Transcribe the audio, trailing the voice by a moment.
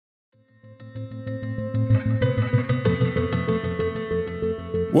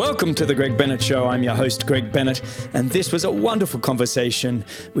Welcome to the Greg Bennett Show. I'm your host, Greg Bennett, and this was a wonderful conversation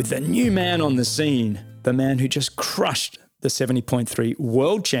with the new man on the scene, the man who just crushed the 70.3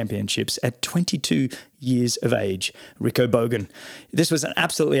 World Championships at 22 years of age, Rico Bogen. This was an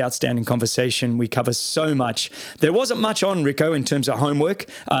absolutely outstanding conversation. We cover so much. There wasn't much on Rico in terms of homework.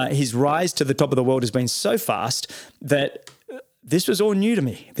 His rise to the top of the world has been so fast that this was all new to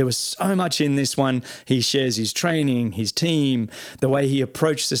me. There was so much in this one. He shares his training, his team, the way he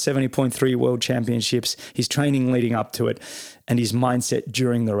approached the 70.3 World Championships, his training leading up to it, and his mindset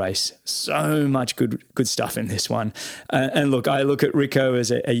during the race. So much good stuff in this one. And look, I look at Rico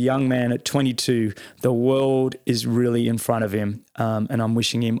as a young man at 22. The world is really in front of him, and I'm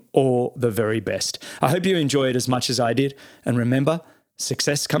wishing him all the very best. I hope you enjoy it as much as I did. And remember,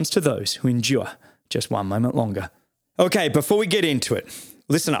 success comes to those who endure just one moment longer. Okay, before we get into it,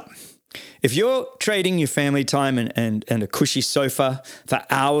 listen up. If you're trading your family time and a cushy sofa for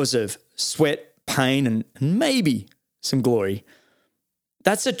hours of sweat, pain, and maybe some glory,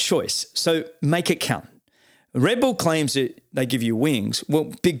 that's a choice, so make it count. Red Bull claims that they give you wings.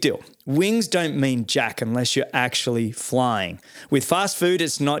 Well, big deal. Wings don't mean jack unless you're actually flying. With fast food,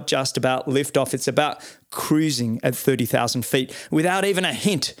 it's not just about liftoff, it's about cruising at 30,000 feet without even a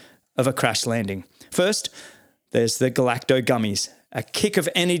hint of a crash landing. First, there's the Galacto Gummies, a kick of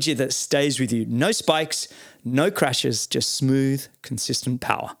energy that stays with you. No spikes, no crashes, just smooth, consistent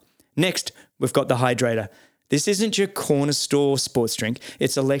power. Next, we've got the Hydrator. This isn't your corner store sports drink.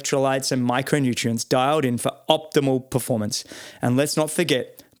 It's electrolytes and micronutrients dialed in for optimal performance. And let's not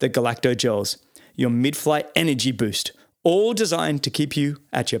forget the Galacto Gels, your mid-flight energy boost, all designed to keep you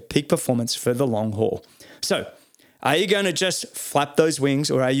at your peak performance for the long haul. So, are you going to just flap those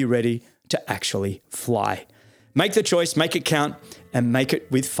wings, or are you ready to actually fly? Make the choice, make it count, and make it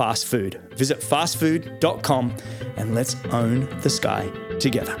with fast food. Visit fastfood.com and let's own the sky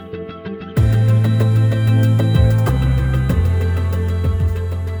together.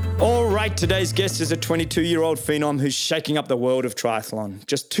 All right, today's guest is a 22-year-old phenom who's shaking up the world of triathlon.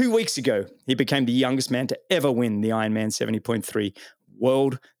 Just 2 weeks ago, he became the youngest man to ever win the Ironman 70.3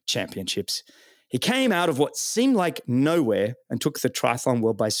 World Championships. He came out of what seemed like nowhere and took the triathlon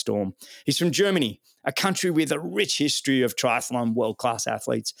world by storm. He's from Germany, a country with a rich history of triathlon world-class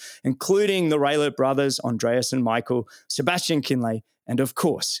athletes, including the Raylert brothers, Andreas and Michael, Sebastian Kinley, and of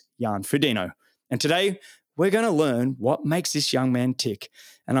course, Jan Frodeno. And today, we're going to learn what makes this young man tick.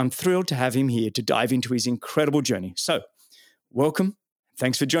 And I'm thrilled to have him here to dive into his incredible journey. So, welcome.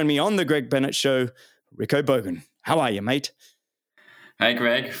 Thanks for joining me on the Greg Bennett Show, Rico Bogen. How are you, mate? Hi,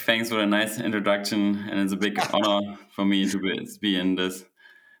 Greg. Thanks for the nice introduction. And it's a big honor for me to be in this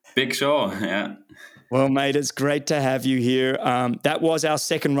big show. Yeah. Well, mate, it's great to have you here. That was our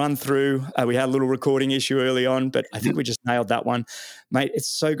second run through. We had a little recording issue early on, but I think we just nailed that one. Mate, it's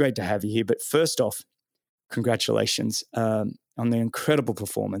so great to have you here. But first off, congratulations on the incredible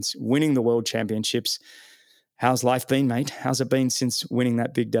performance, winning the World Championships. How's life been, mate? How's it been since winning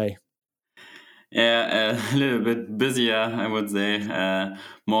that big day? Yeah, a little bit busier, I would say.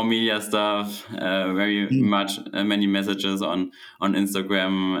 More media stuff, many messages on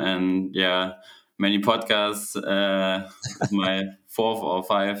Instagram, and many podcasts. My fourth or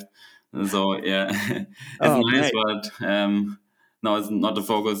fifth. So it's nice, mate. But now it's not the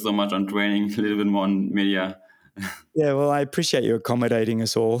focus so much on training, a little bit more on media. Yeah, well, I appreciate you accommodating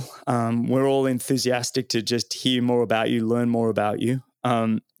us all. We're all enthusiastic to just hear more about you, learn more about you.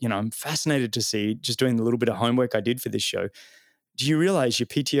 I'm fascinated to see, just doing the little bit of homework I did for this show. Do you realize your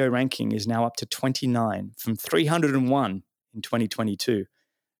PTO ranking is now up to 29 from 301 in 2022?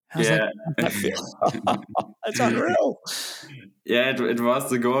 How's that feel? That's unreal. Yeah, it was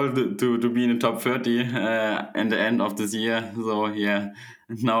the goal to be in the top 30 in the end of this year. So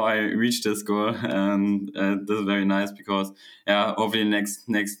now I reached this goal, and this is very nice because hopefully next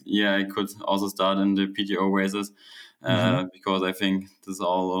year I could also start in the PTO races. Because I think this is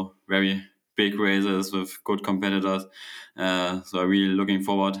all very big races with good competitors. So I'm really looking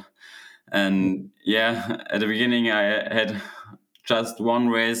forward. And at the beginning I had just one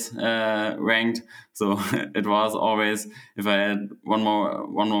race ranked. So it was always, if I had one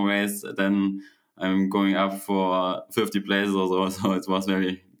more race, then I'm going up for 50 places or so. So it was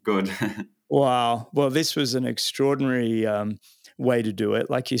very good. Wow. Well, this was an extraordinary way to do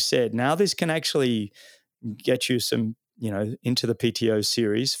it. Like you said, now this can actually get you some, into the PTO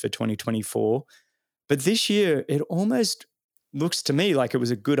series for 2024. But this year, it almost looks to me like it was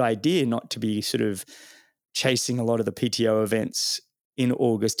a good idea not to be sort of chasing a lot of the PTO events in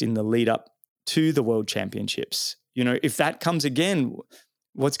August in the lead up to the World Championships. If that comes again,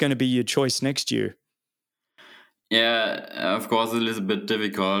 what's going to be your choice next year? Yeah, of course, a little bit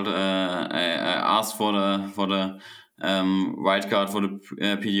difficult. I asked for the white card for the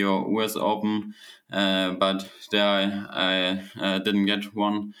PDO US Open, but there I didn't get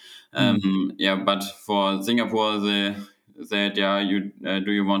one. Mm. Yeah, but for Singapore, they said, yeah, you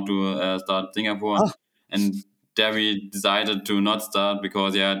do you want to start Singapore? Ah, And there we decided to not start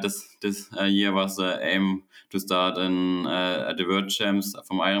because yeah, this year was the aim to start in at the World Champs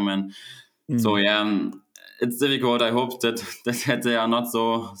from Ironman. So mm, yeah, it's difficult. I hope that they are not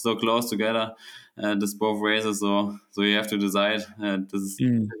so close together. This both races, so you have to decide. This is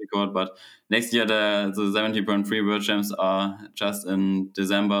mm. difficult, but next year the 70.3 World Champs are just in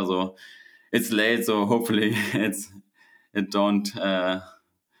December, so it's late. So hopefully it don't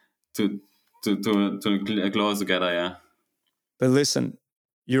to close together. Yeah. But listen,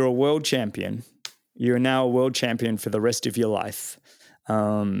 you're a world champion. You're now a world champion for the rest of your life.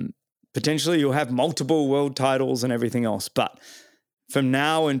 Um, Potentially, you'll have multiple world titles and everything else. But from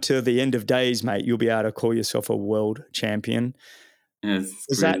now until the end of days, mate, you'll be able to call yourself a world champion. Yes, it's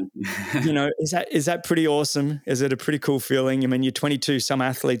Is that, great. is that pretty awesome? Is it a pretty cool feeling? I mean, you're 22. Some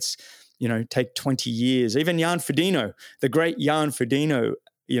athletes, take 20 years. Even Jan Frodeno, the great Jan Frodeno,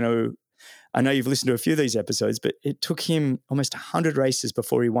 I know you've listened to a few of these episodes, but it took him almost 100 races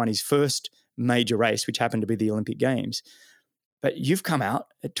before he won his first major race, which happened to be the Olympic Games. But you've come out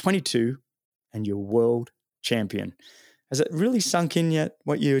at 22 and you're world champion. Has it really sunk in yet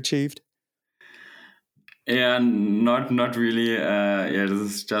what you achieved? Yeah, not really. Yeah, this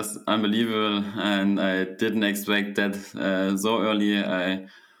is just unbelievable, and I didn't expect that so early. I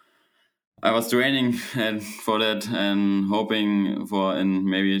was training for that and hoping for in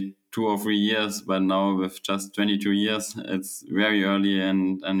maybe 2 or 3 years, but now with just 22 years, it's very early,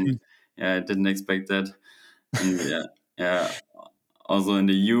 and Mm. yeah, I didn't expect that, and yeah, yeah. Also in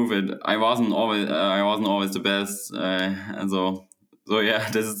the youth, I wasn't always the best, and so yeah,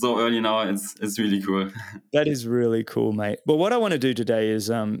 this is so early now. It's really cool. That is really cool, mate. Well, what I want to do today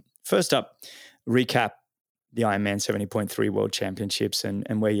is first up, recap the Ironman 70.3 World Championships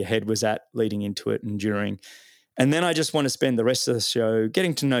and where your head was at leading into it and during. And then I just want to spend the rest of the show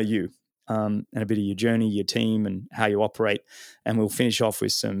getting to know you and a bit of your journey, your team, and how you operate. And we'll finish off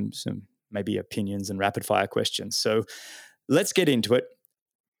with some maybe opinions and rapid fire questions. So let's get into it.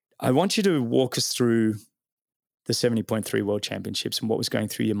 I want you to walk us through the 70.3 World Championships and what was going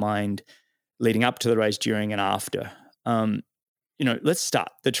through your mind leading up to the race, during, and after. Let's start.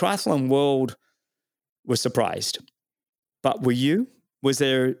 The triathlon world was surprised, but were you? Was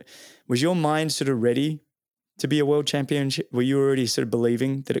your mind sort of ready to be a world championship? Were you already sort of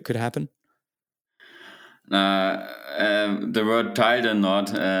believing that it could happen? The word title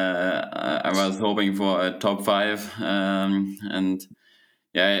not. I was hoping for a top five, and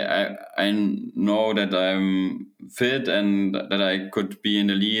yeah, I know that I'm fit and that I could be in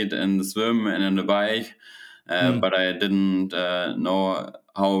the lead in the swim and in the bike, Mm. but I didn't know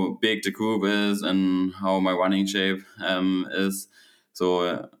how big the group is and how my running shape is.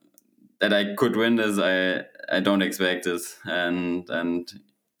 So that I could win this, I don't expect this, and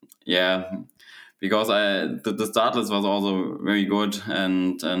yeah, because the start list was also very good,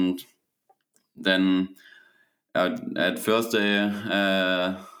 and then at first day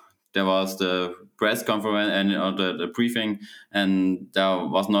there was the press conference and or the briefing, and there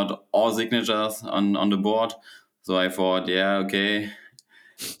was not all signatures on the board. So I thought, yeah, okay,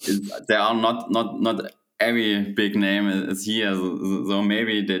 there are not every big name is here, so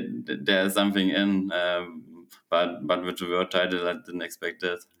maybe there's something in. But with the word title, I didn't expect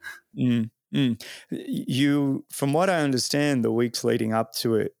that. Mm. Mm. You, from what I understand, the weeks leading up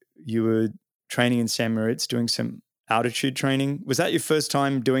to it, you were training in San Moritz, doing some altitude training. Was that your first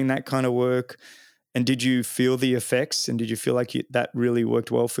time doing that kind of work? And did you feel the effects? And did you feel like that really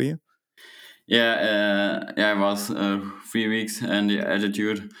worked well for you? Yeah, it was 3 weeks and the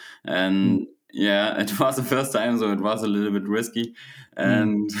altitude, Mm. and yeah, it was the first time, so it was a little bit risky, Mm.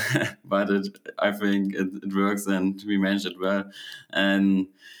 and but I think it works, and we managed it well, and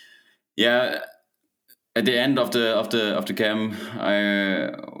yeah, at the end of the camp,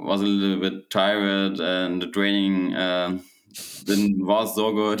 I was a little bit tired, and the training didn't was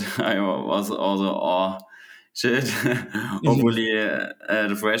so good. I was also shit. Mhm. Hopefully,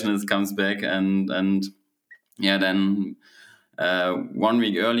 the freshness comes back, and yeah, then 1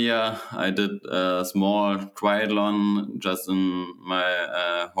 week earlier, I did a small triathlon just in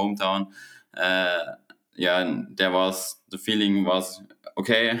my hometown. Yeah, and there was the feeling was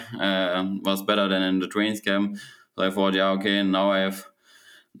okay, was better than in the trains camp. So I thought, yeah, okay, now I have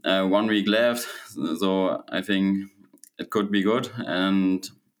 1 week left, so I think it could be good. And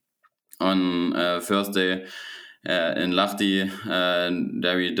on Thursday, in Lahti.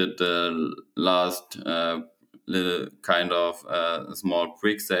 There we did the last little kind of small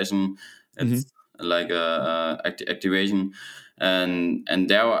break session. Hmm. It's like a activation, and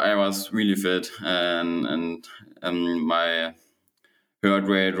there I was really fit, and my heart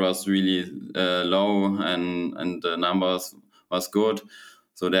rate was really low, and the numbers was good.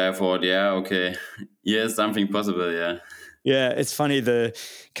 So therefore, yeah, okay, yes, something possible, yeah. Yeah, it's funny, the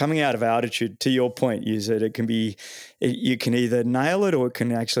coming out of altitude, to your point, you said you can either nail it or it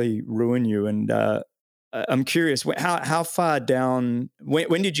can actually ruin you. And I'm curious, how far down,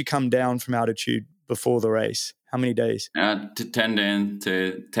 when did you come down from altitude before the race? How many days? 10 days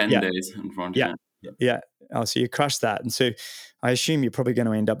to 10 Yeah. days in front, Yeah. yeah. Yeah. Oh, so you crushed that. And so I assume you're probably going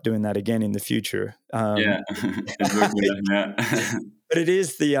to end up doing that again in the future. Yeah, it would be, yeah. But it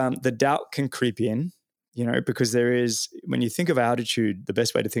is the doubt can creep in, because there is, when you think of altitude, the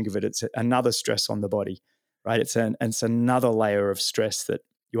best way to think of it, it's another stress on the body, right? It's another layer of stress that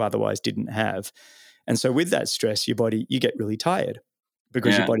you otherwise didn't have. And so with that stress, you get really tired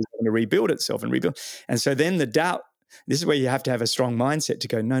because your Yeah, body's going to rebuild itself and rebuild. And so then the doubt, this is where you have to have a strong mindset to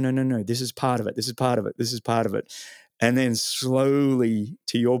go, no, no, no, no, this is part of it. This is part of it. This is part of it. And then slowly,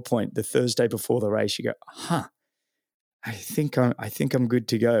 to your point, the Thursday before the race, you go, I think I'm good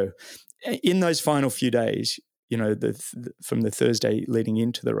to go. In those final few days, from the Thursday leading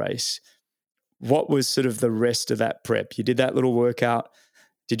into the race, what was sort of the rest of that prep? You did that little workout.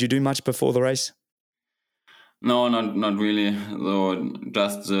 Did you do much before the race? no, not really. So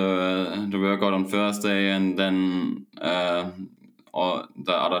just the workout on Thursday, and then or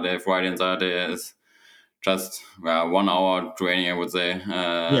the other day, Friday and Saturday, is just 1 hour training, I would say.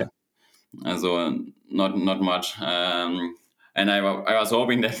 Yeah. So not much. And I was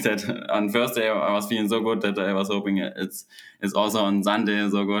hoping that on Thursday I was feeling so good that I was hoping it's also on Sunday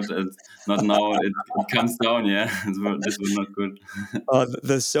so good. It's not now. It comes down. Yeah, this was not good. Oh,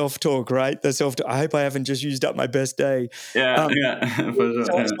 the self-talk, right? I hope I haven't just used up my best day. Yeah, Um, yeah, for sure.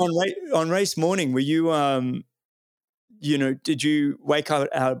 so Yeah. on race morning, were you, did you wake up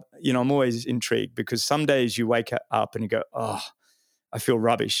out, I'm always intrigued because some days you wake up and you go, oh, I feel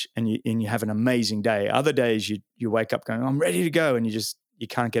rubbish, and you have an amazing day. Other days you wake up going, I'm ready to go, and you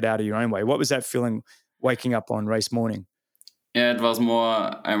can't get out of your own way. What was that feeling waking up on race morning? Yeah, it was more.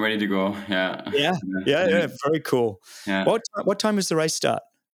 I'm ready to go. Yeah, Yeah, yeah, yeah, yeah. yeah. Very cool. Yeah. What time does the race start?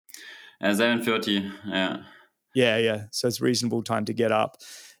 7:30. Yeah. Yeah, yeah. So it's reasonable time to get up.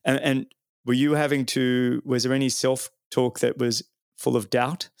 And were you was there any self talk that was full of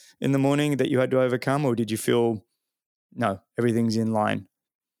doubt in the morning that you had to overcome, or did you feel no, everything's in line?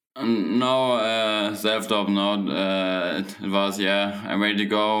 No, self-doubt. Not. It was, yeah. I'm ready to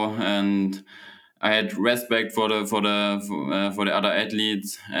go, and I had respect for the other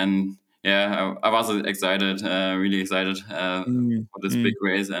athletes, and yeah, I was excited, really excited Mm, for this big mm.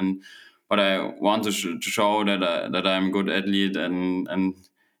 race, and but I want to show that I'm a good athlete, and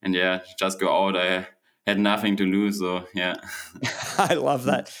yeah, just go out. I had nothing to lose, so yeah. I love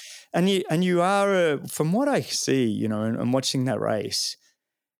that. And you are, from what I see, and watching that race,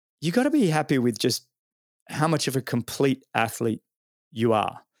 you got to be happy with just how much of a complete athlete you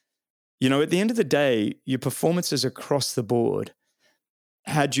are. At the end of the day, your performances across the board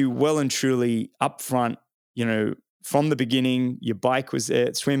had you well and truly up front, from the beginning. Your bike was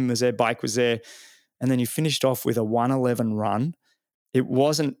there, swim was there, bike was there, and then you finished off with a 1:11 run. It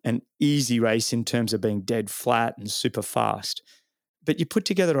wasn't an easy race in terms of being dead flat and super fast, but you put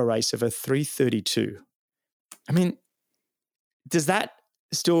together a race of a 3:32. I mean, is that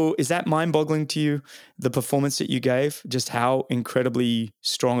mind-boggling to you, the performance that you gave, just how incredibly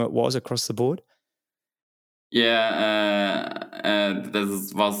strong it was across the board? Yeah,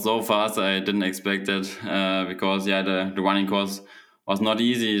 this was so fast. I didn't expect it because yeah, the running course was not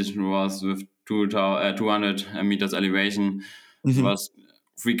easy. It was with 200 meters elevation. It Mhm. was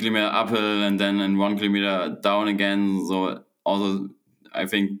 3 kilometer uphill and then 1 kilometer down again. So also, I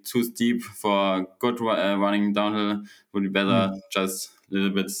think too steep for good running downhill. Would be Mm. better just a little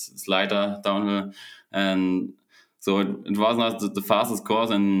bit slighter downhill, and so it was not the fastest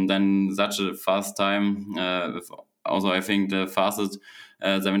course, and then such a fast time. With also, I think the fastest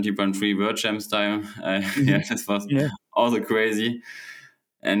 70.3 World Champs time. Yeah, Mhm. this was Yeah. also crazy.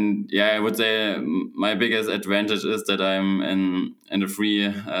 And yeah, I would say my biggest advantage is that I'm in the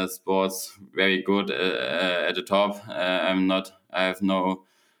free sports very good at the top. I'm not. I have no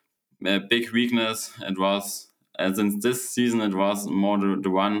big weakness. It was since this season it was more the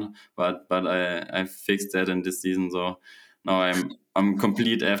one, but I fixed that in this season. So now I'm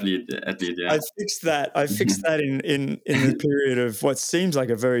complete athlete. Yeah. I fixed that in the period of what seems like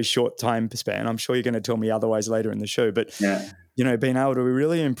a very short time span. I'm sure you're going to tell me otherwise later in the show, but Yeah. being able to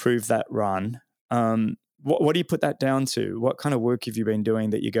really improve that run. What do you put that down to? What kind of work have you been doing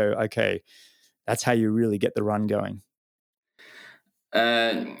that you go, okay, that's how you really get the run going? We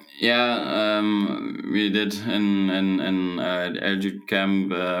did in LG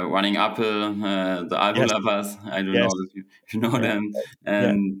camp running uphill, the Algo Yes, lovers. I don't know yes, if you know yeah, them,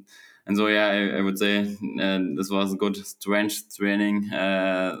 yeah. and so yeah, I would say this was good strength training.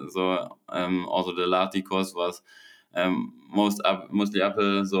 Also the Lati course was mostly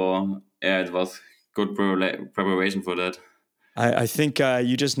uphill, so yeah, it was good preparation for that. I think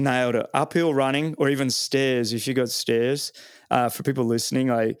you just nailed it. Uphill running or even stairs, if you got stairs. For people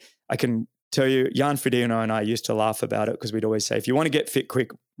listening, I can tell you, Jan Frodeno and I used to laugh about it because we'd always say, if you want to get fit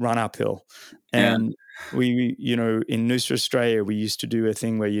quick, run uphill. Yeah, And we, in Noosa, Australia, we used to do a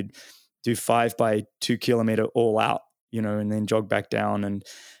thing where you'd do 5 by 2 kilometer all out, and then jog back down. And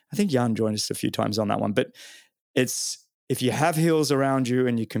I think Jan joined us a few times on that one. But it's, if you have hills around you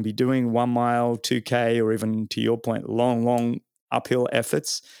and you can be doing 1 mile, 2K, or even to your point, long uphill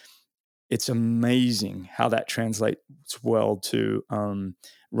efforts, it's amazing how that translates well to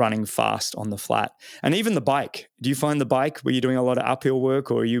running fast on the flat. And even the bike. Do you find the bike, were you doing a lot of uphill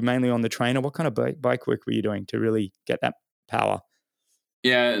work, or are you mainly on the trainer? What kind of bike work were you doing to really get that power?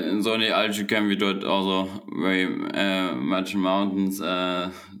 yeah. In so the Algi camp we did also very much mountains.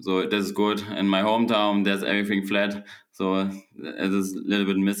 So this is good. In my hometown, there's everything flat, so it is a little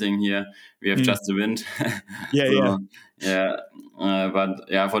bit missing here. We have just the wind. Yeah, yeah. So yeah, but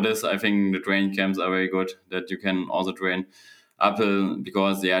yeah, for this I think the training camps are very good that you can also train uphill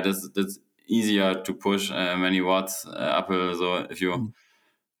because yeah, that's easier to push many watts uphill. So if you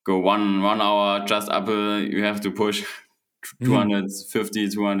go one hour just uphill, you have to push Mm. 250,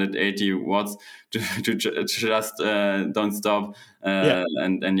 280 watts to just don't stop. Yeah.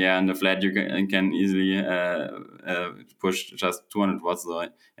 And yeah, in the flat you can easily push just 200 watts. So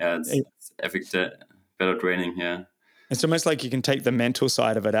yeah, it's effective, better training. Yeah. It's almost like you can take the mental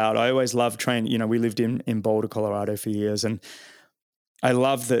side of it out. I always love training. We lived in Boulder, Colorado for years, and I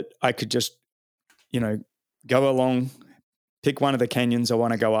love that I could just, go along, pick one of the canyons I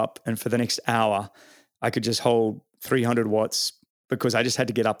want to go up, and for the next hour, I could just hold 300 watts because I just had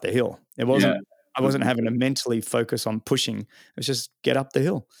to get up the hill. I wasn't having to mentally focus on pushing. It was just get up the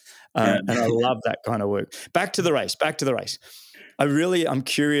hill. Yeah. And I love that kind of work. Back to the race. I'm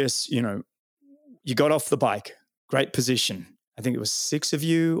curious, you got off the bike, great position. I think it was 6 of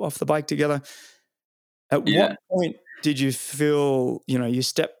you off the bike together. At what point did you feel, you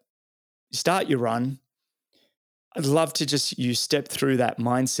start your run? I'd love to you step through that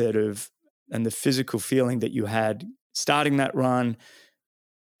mindset and the physical feeling that you had starting that run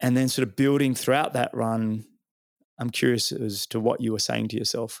and then sort of building throughout that run. I'm curious as to what you were saying to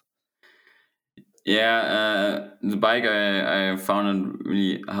yourself. Yeah, the bike I found it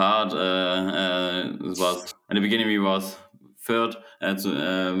really hard. It was in the beginning we was third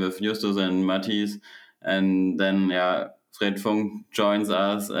with Justus and Matthias, and then yeah, Fred Funk joins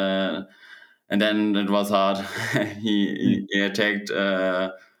us, and then it was hard. he attacked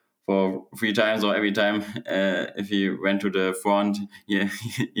for 3 times, or every time if he went to the front,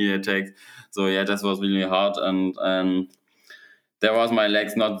 he attacked. So yeah, that was really hard, and there was my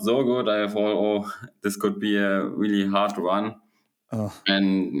legs not so good. I thought, oh, this could be a really hard run. Oh.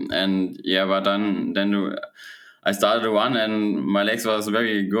 And yeah, but then I started to run and my legs was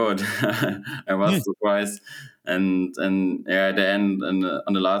very good. I was surprised. And yeah, at the end and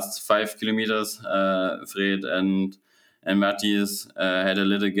on the last 5 kilometers, Fred and Matthias had a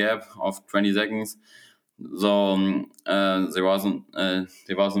little gap of 20 seconds. So they was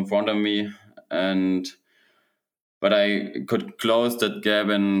in front of me, but I could close that gap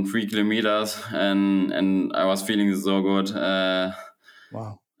in 3 kilometers, and I was feeling so good.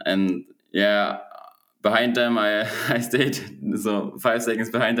 Wow. And yeah, behind them, I stayed so 5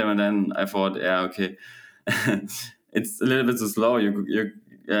 seconds behind them, and then I thought, yeah, okay, it's a little bit too slow. You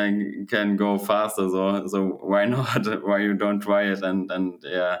can go faster, so why not? Why you don't try it? And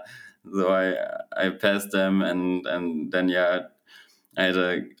yeah, so I passed them, and then yeah, I had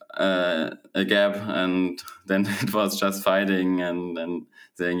a gap, and then it was just fighting and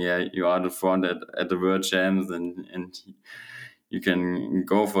saying, yeah, you are the front at the World Champs, and you can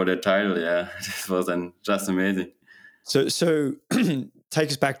go for the title. Yeah, this was just amazing. So take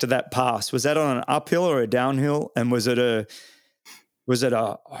us back to that pass. Was that on an uphill or a downhill? And was it a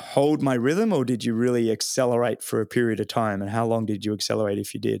hold my rhythm, or did you really accelerate for a period of time? And how long did you accelerate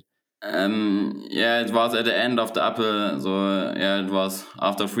if you did? Yeah, it was at the end of the uphill. So yeah, it was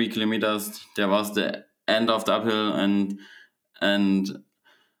after 3 kilometers. There was the end of the uphill, and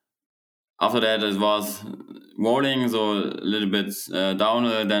after that it was rolling, so a little bit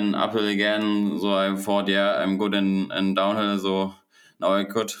downhill, then uphill again. So I thought, yeah, I'm good in downhill, so now I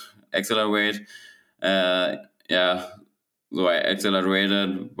could accelerate. Uh, yeah, so I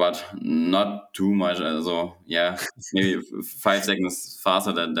accelerated, but not too much. So yeah, maybe 5 seconds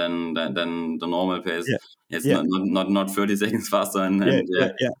faster than the normal pace. Yeah, It's yeah, not 30 seconds faster, yeah, and yeah,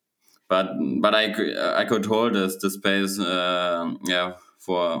 yeah, yeah. but I could hold this pace. Yeah,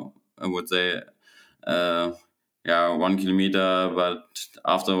 for I would say uh, yeah 1 kilometer, but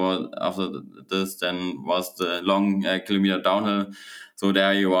after this then was the long kilometer downhill. So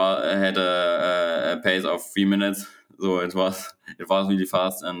there you are had a pace of 3 minutes. So it was really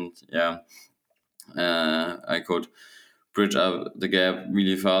fast, and yeah, I could bridge up the gap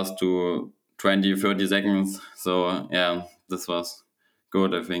really fast to 20-30 seconds. So yeah, this was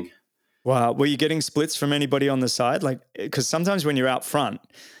good, I think. Wow. Were you getting splits from anybody on the side? Like, because sometimes when you're out front,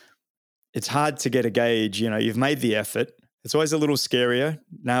 it's hard to get a gauge. You've made the effort. It's always a little scarier.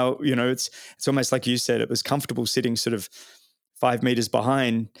 Now, it's almost like you said, it was comfortable sitting sort of 5 meters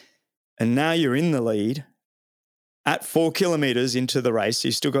behind, and now you're in the lead at 4 kilometers into the race.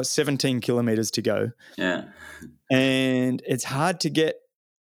 You still got 17 kilometers to go. Yeah. And it's hard to get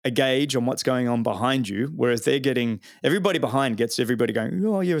a gauge on what's going on behind you, whereas everybody behind gets everybody going,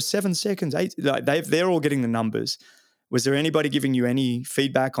 oh, you're 7 seconds, 8. Like they're all getting the numbers. Was there anybody giving you any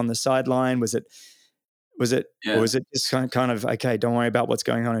feedback on the sideline? Or Yeah. was it just kind of, okay, don't worry about what's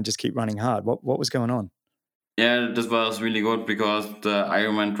going on and just keep running hard? What was going on? Yeah, this was really good because the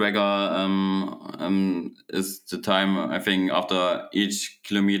Ironman tracker is the time, I think, after each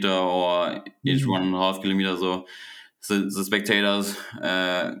kilometer or each Mm. 1.5 kilometer. So the spectators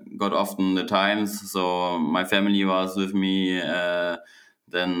got often the times. So my family was with me,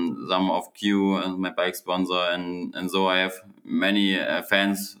 then some of Q and my bike sponsor, and so I have many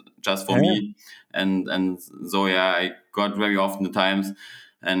fans just for Yeah. me, and so yeah, I got very often the times.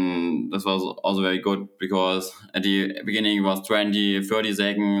 And this was also very good because at the beginning it was 20-30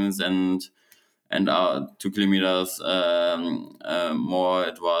 seconds, and 2 kilometers more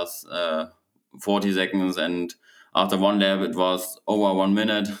it was 40 seconds, and after one lap it was over 1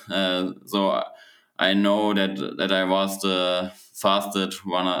 minute. So I know that I was the fastest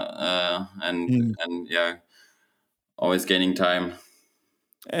runner, Mm. and yeah, always gaining time.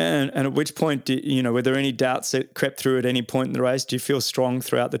 And at which point, were there any doubts that crept through at any point in the race? Do you feel strong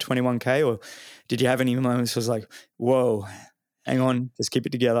throughout the 21K, or did you have any moments where it was like, whoa, hang on, just keep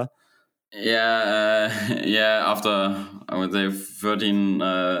it together? Yeah, yeah. After I would say 13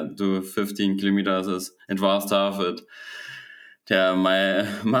 to 15 kilometers, it was tough. Yeah, my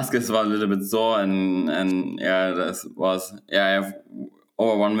muscles were a little bit sore, and yeah, this was yeah. I have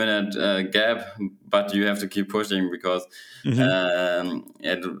over 1 minute gap, but you have to keep pushing because Hmm.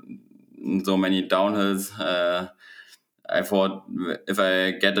 yeah, so many downhills. I thought if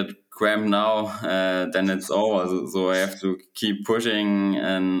I get it cramp now, then it's over. So I have to keep pushing,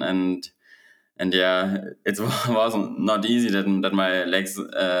 and yeah, it wasn't not easy that my legs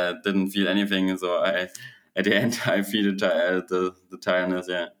didn't feel anything. So I at the end I feel the tiredness.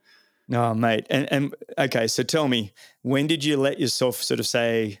 Yeah. Oh, mate. And okay, so tell me, when did you let yourself sort of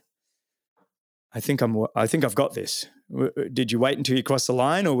say, I think I've got this? Did you wait until you crossed the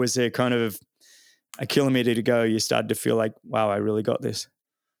line, or was there kind of a kilometer to go, you started to feel like, wow, I really got this?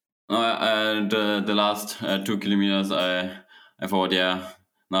 No, the last 2 kilometers, I thought, yeah,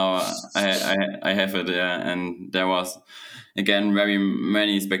 now I have it, yeah, and there was again very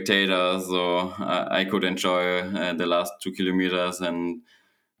many spectators, so I could enjoy the last 2 kilometers and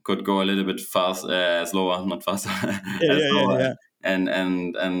could go a little bit slower, not faster, Yeah, yeah, yeah, slower, yeah.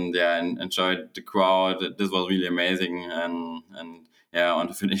 and yeah, and enjoyed the crowd. This was really amazing, and yeah, on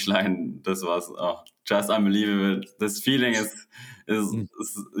the finish line, this was just unbelievable. This feeling Mm.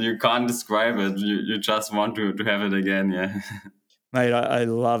 is you can't describe it. You just want to have it again. Yeah. Mate, I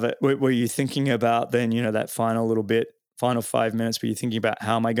love it. Were you thinking about then, that final little bit, final 5 minutes, were you thinking about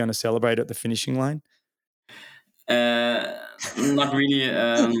how am I going to celebrate at the finishing line? Uh, Not really.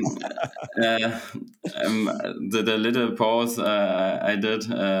 Uh, the little pose I did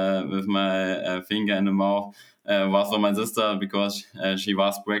with my finger in the mouth was for my sister because she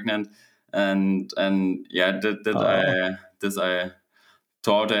was pregnant, and yeah, did Oh, I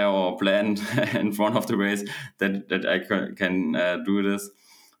thought or planned in front of the race that I can do this.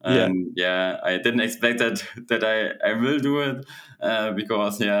 Yeah. And yeah, I didn't expect that I will do it,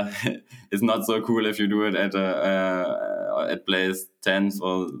 because yeah, it's not so cool if you do it at place 10th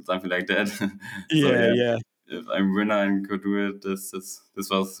or something like that. So Yeah, yeah, yeah. if I'm winner and could do it, this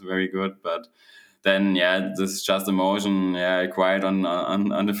was very good. But then yeah, this is just emotion. Yeah, I cried on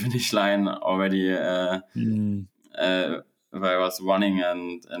the finish line already. Mm, If I was running,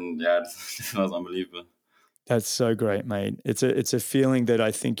 and yeah, it was unbelievable. that's so great, mate. It's a feeling that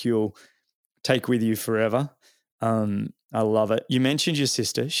I think you'll take with you forever. I love it. You mentioned your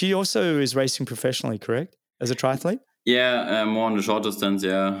sister. She also is racing professionally, correct? As a triathlete? Yeah, more on the short distance.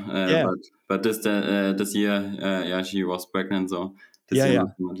 Yeah, Yeah. but this year, yeah, she was pregnant, so this Yeah, year yeah.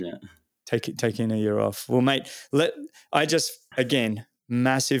 not yeah. Taking a year off. Well, mate, I just again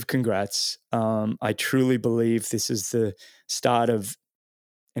massive congrats. I truly believe this is the start of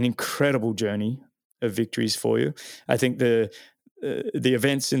an incredible journey of victories for you. I think the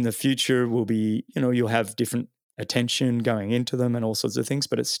events in the future will be, you'll have different attention going into them and all sorts of things,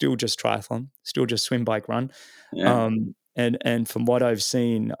 but it's still just triathlon, still just swim, bike, run. Yeah, And from what I've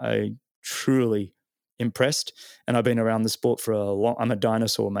seen, I truly impressed. And I've been around the sport for a long. I'm a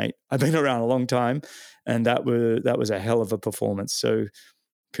dinosaur, mate. I've been around a long time, and that was a hell of a performance. So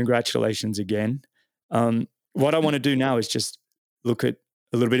congratulations again. What I want to do now is just look at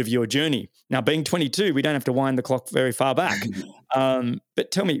a little bit of your journey. Now, being 22, we don't have to wind the clock very far back.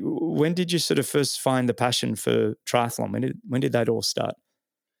 But tell me, when did you sort of first find the passion for triathlon? When did that all start?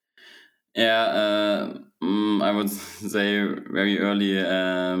 yeah. I would say very early.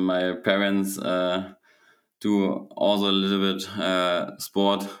 My parents do also a little bit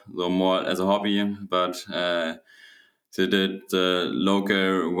sport, so more as a hobby, but they did the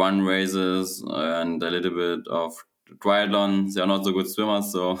local run races and a little bit of triathlon. They are not so good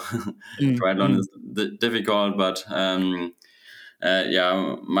swimmers, so Mm, triathlon mm, is difficult, but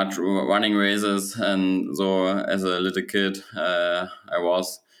yeah, much running races. And so as a little kid, I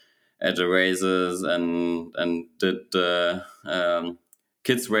was at the races and did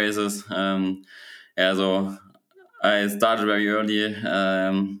kids races. Yeah, so I started very early,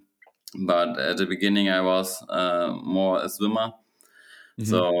 but at the beginning I was more a swimmer. mhm,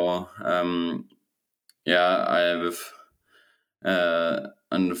 So yeah, I with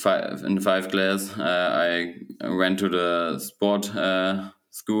in the five class, I went to the sport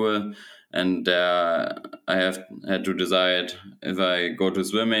school, and there I have had to decide if I go to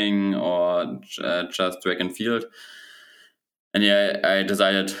swimming or just track and field. And yeah, I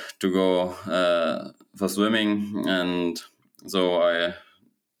decided to go for swimming, and so I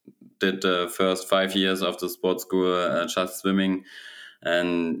did the first 5 years of the sports school just swimming.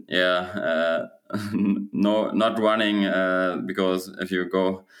 And yeah, no, not running, because if you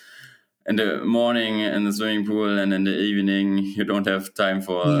go in the morning in the swimming pool and in the evening you don't have time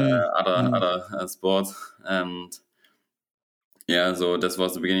for mm, mm. other sports. And yeah, so this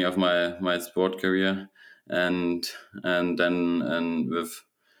was the beginning of my sport career. And then and with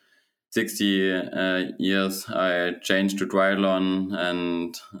 60 years I changed to triathlon,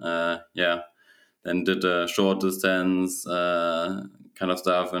 and yeah, then did a short distance kind of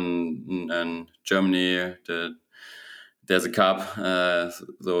stuff in Germany. There's a cup,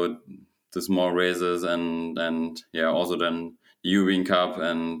 so the small races, and yeah, also then the European Cup,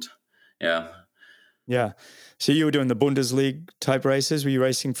 and yeah, Yeah. So you were doing the Bundesliga type races. Were you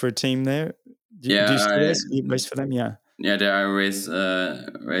racing for a team there? Do you yeah, still race? You race for them? Yeah. yeah. There I race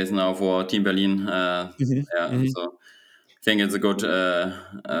now for Team Berlin. Hmm. Yeah, Hmm. so I think it's a good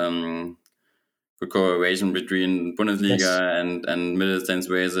cooperation between Yes. Bundesliga and middle distance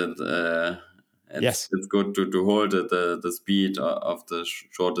races. Yes. It's good to hold the speed of the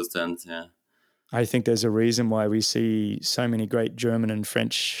short distance. Yeah. I think there's a reason why we see so many great German and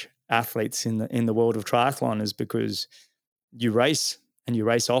French athletes in the world of triathlon is because you race and you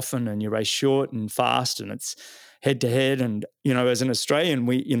race often and you race short and fast and it's head to head. And, as an Australian,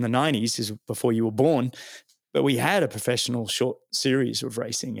 we in the 90s is before you were born, but we had a professional short series of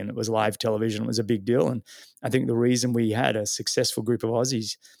racing and it was live television. It was a big deal. And I think the reason we had a successful group of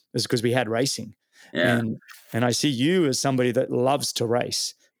Aussies was because we had racing. Yeah. And I see you as somebody that loves to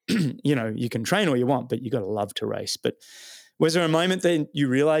race. You can train all you want, but you got to love to race. But was there a moment that you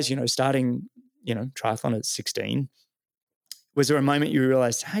realized, starting, triathlon at 16, was there a moment you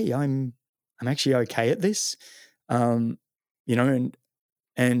realized, hey, I'm actually okay at this? Um,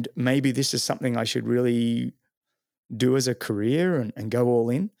 and maybe this is something I should really do as a career and go all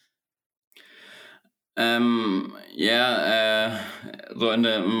in? Yeah, so in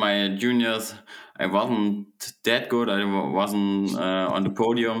my juniors, I wasn't that good. I wasn't on the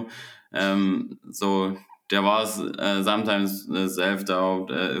podium. So there was sometimes self-doubt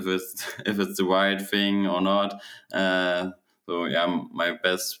if it's the right thing or not. So yeah, my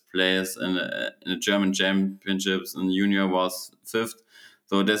best place in the German championships in junior was fifth.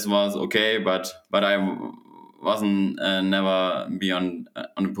 So this was okay, but I wasn't never be on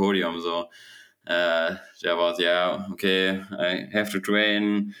the podium. So there was, yeah, okay, I have to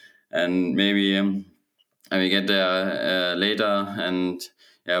train, and maybe I will get there later. And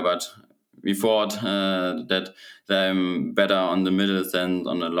yeah, but we thought that I'm better on the middle than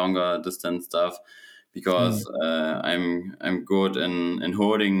on the longer distance stuff, because I'm good in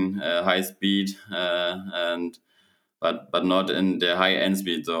holding high speed, and but not in the high end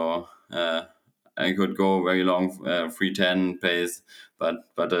speed. So I could go very long 310 pace, but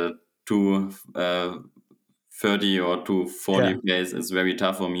a 230 or Yeah. 240 pace is very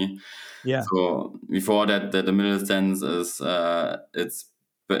tough for me. Yeah. So before that the middle stance is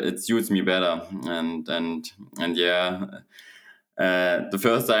it suits me better. And yeah, the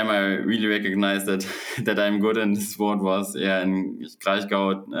first time I really recognized that that I'm good in this sport was, yeah, in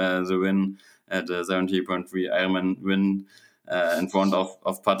Kraichgau, the win at the 70.3 Ironman win in front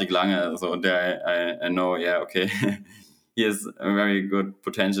of Patrick Lange. So there I know, yeah, okay, he has a very good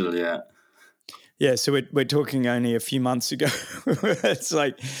potential, yeah. Yeah, so we're talking only a few months ago. It's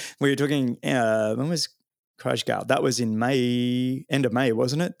like we were talking. When was Krajgal? That was in May, end of May,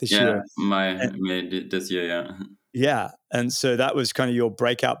 wasn't it? This Yeah, year. And, this year, yeah. yeah, and so that was kind of your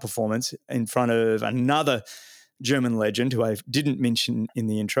breakout performance in front of another German legend who I didn't mention in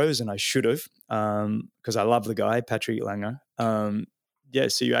the intros, and I should have, because I love the guy, Patrick Lange. Yeah,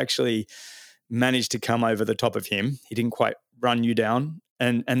 so you actually managed to come over the top of him. He didn't quite run you down,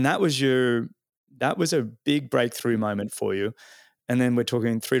 and that was a big breakthrough moment for you. And then we're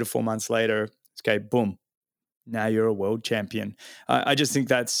talking 3 to 4 months later. Okay, boom, now you're a world champion. I just think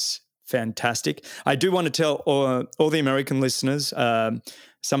that's fantastic. I do want to tell all the American listeners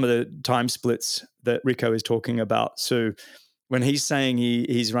some of the time splits that Rico is talking about. So when he's saying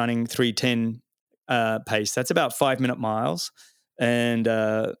he's running 310 pace, that's about 5-minute miles. And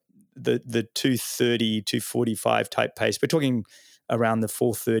the 230, 245 type pace, we're talking around the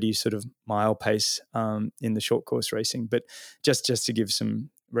 430 sort of mile pace in the short course racing. But just to give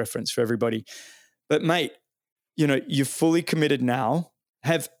some reference for everybody. But mate, you're fully committed now.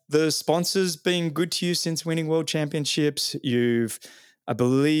 Have the sponsors been good to you since winning world championships? I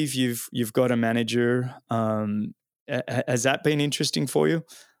believe you've got a manager. Has that been interesting for you?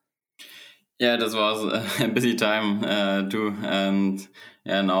 Yeah, this was a busy time too, and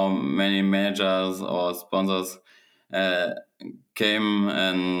yeah, now many managers or sponsors uh, came,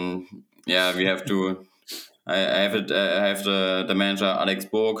 and yeah, we have to. I have the manager Alex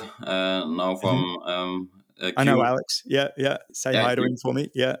Borg now Mhm. from I know Q. Alex. Yeah, yeah. Say Yeah, hi to him for me.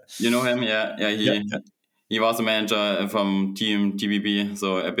 Yeah, you know him. Yeah, yeah. yeah, yeah. He was a manager from Team TBB,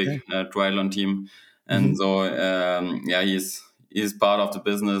 so a big Yeah. triathlon team, Hmm. and so yeah, he's part of the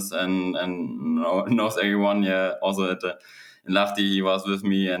business, and knows everyone. Yeah, also in Lahti, he was with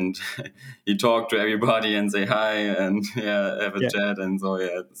me, and he talked to everybody and say hi, and yeah, have a Yeah. chat, and so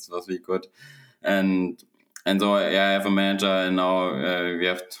yeah, this was really good. And so yeah, I have a manager, and now we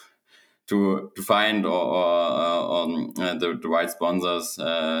have to find the right sponsors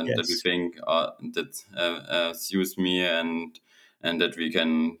that we Yes. think that suits me, and that we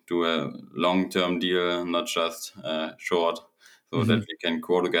can do a long-term deal, not just short, so that Hmm. we can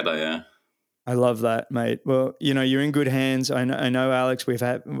grow together. Yeah. I love that, mate. Well, you're in good hands. I know Alex.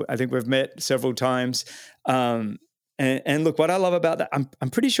 I think we've met several times. And look, what I love about that, I'm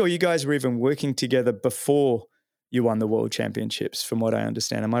pretty sure you guys were even working together before you won the world championships, from what I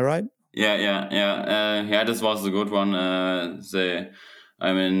understand. Am I right? Yeah. This was a good one. I'm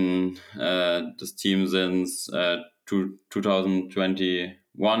in this team since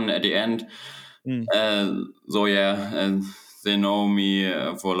 2021 at the end. Mm. So yeah, and they know me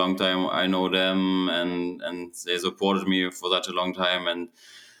for a long time. I know them, and they supported me for such a long time. And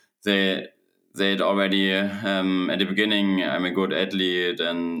they they'd already at the beginning, I'm a good athlete,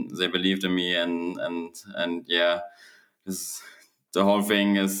 and they believed in me. And yeah, this, the whole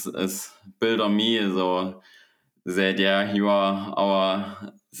thing is built on me. So they said, yeah, you are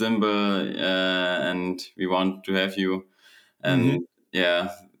our symbol, and we want to have you. Hmm. And yeah,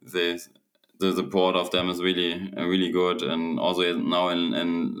 the support of them is really good. And also now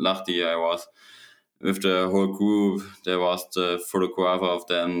in Lahti, I was with the whole group. There was the photographer of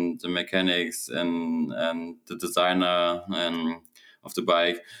them, the mechanics, and the designer and of the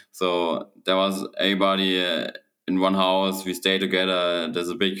bike. So there was everybody in one house. We stay together. There's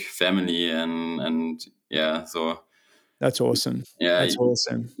a big family, and yeah, so That's awesome. Yeah, That's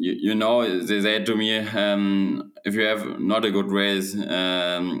awesome. you know, they said to me, if you have not a good race,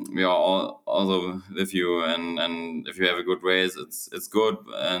 we are all also with you, and if you have a good race, it's good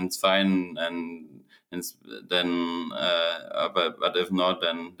and it's fine, and it's, then but if not,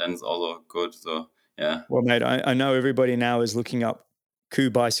 then it's also good. So yeah. Well, mate, I know everybody now is looking up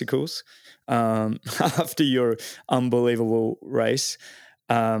Coup bicycles after your unbelievable race.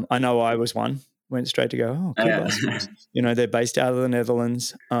 I know I was one. Went straight to go, oh, Coup Yeah. bicycles. You know, they're based out of the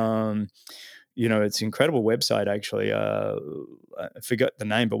Netherlands. You know, it's an incredible website, actually. I forgot the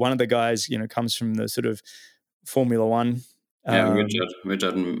name, but one of the guys, you know, comes from the sort of Formula One. Yeah, Um,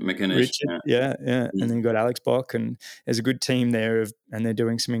 Richard McInnish. Richard, Yeah. yeah, yeah. And Mm. then you got Alex Bock, and there's a good team there, and they're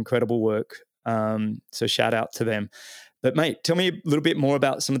doing some incredible work. So shout out to them. But mate, tell me a little bit more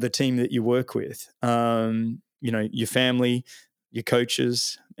about some of the team that you work with. You know, your family, your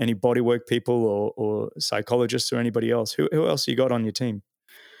coaches, any bodywork people, or psychologists, or anybody else. Who else you got on your team?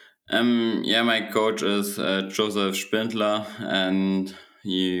 Yeah, my coach is Joseph Spindler, and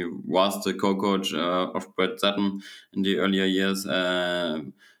he was the co-coach of Brett Sutton in the earlier years.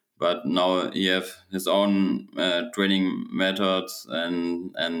 But now he have his own training methods,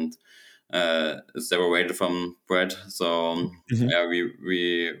 and is separated from Brett. So Mhm. yeah,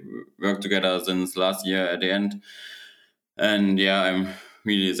 we worked together since last year at the end, and yeah, I'm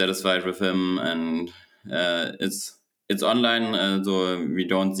really satisfied with him. And it's online, so we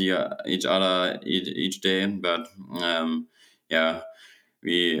don't see each other each day, but yeah,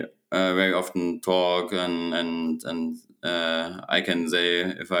 we very often talk, and I can say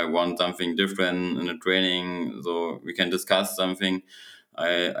if I want something different in the training, so we can discuss something.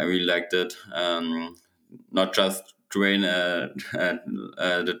 I really liked it. Not just train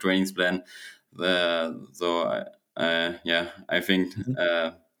the trainings plan. So yeah, I think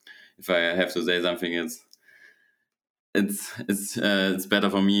Mhm. if I have to say something, it's better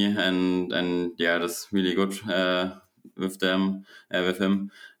for me, and yeah, that's really good with them, with him.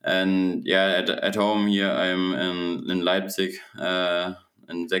 And yeah, at home here I'm in Leipzig,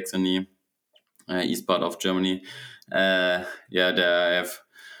 in Saxony, east part of Germany. Yeah, there I have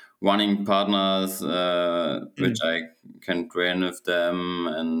running partners, which Mm. I can train with them,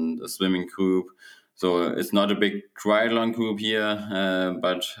 and a swimming group. So it's not a big triathlon group here,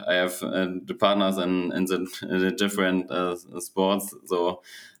 but I have the partners in the different sports. So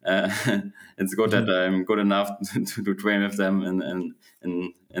uh, it's good that Mhm. I'm good enough to train with them in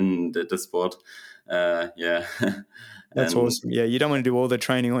the sport. Yeah, That's and awesome. Yeah, you don't want to do all the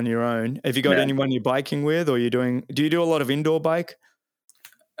training on your own. Have you got yeah. anyone you're biking with, or you're doing? Do you do a lot of indoor bike?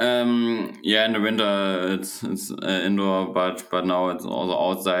 Yeah, in the winter it's indoor, but now it's also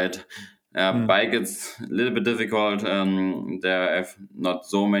outside. Mm. Bike it's a little bit difficult. There I have not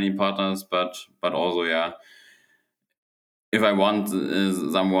so many partners, but also yeah, if I want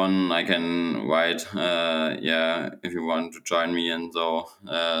someone, I can write. Yeah, if you want to join me, and so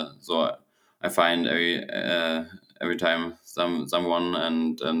I find every time someone,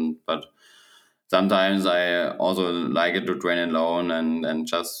 and but sometimes I also like it to train alone, and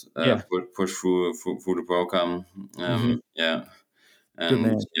just Yeah. push through the program. Hmm. Yeah, Good and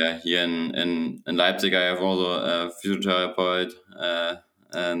man. yeah, here in Leipzig, I have also a physiotherapist,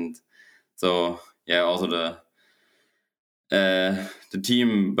 and so yeah, also the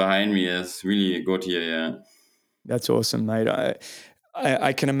team behind me is really good here. Yeah. That's awesome, mate.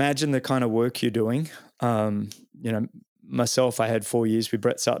 I can imagine the kind of work you're doing. You know, myself, I had 4 years with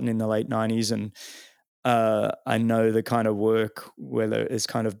Brett Sutton in the late '90s, and I know the kind of work where it's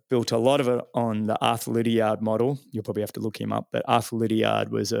kind of built a lot of it on the Arthur Lydiard model. You'll probably have to look him up, but Arthur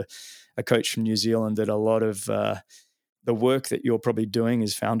Lydiard was a coach from New Zealand that a lot of the work that you're probably doing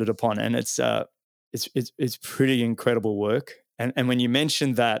is founded upon, and it's pretty incredible work. And when you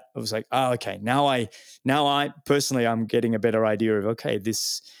mentioned that, I was like, oh, okay. Now I personally, I'm getting a better idea of, okay,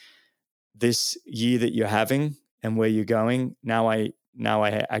 this year that you're having and where you're going. Now I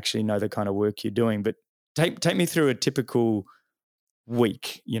actually know the kind of work you're doing. But take me through a typical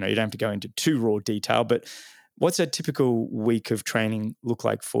week. You know, you don't have to go into too raw detail, but what's a typical week of training look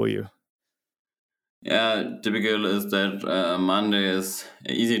like for you? Yeah, typical is that Monday is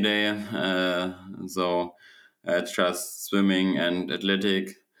an easy day, so it's just swimming and athletic,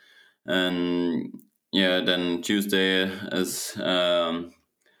 and yeah, then Tuesday is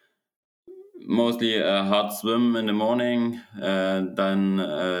mostly a hard swim in the morning, then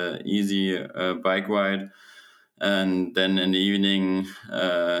easy bike ride, and then in the evening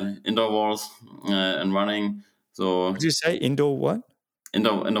indoor walls and running. Did So you say indoor what?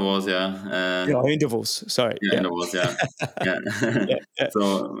 intervals, Intervals. Sorry. yeah, Yeah. intervals, yeah, yeah. Yeah. Yeah.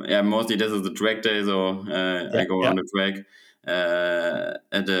 So yeah, mostly this is the track day. So Yeah. I go Yeah. on the track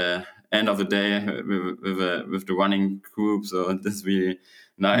at the end of the day with the running group. So this is really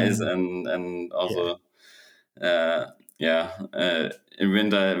nice, Mm. and Yeah. also yeah, in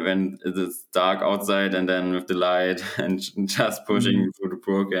winter when it is dark outside and then with the light and just Mm. pushing through the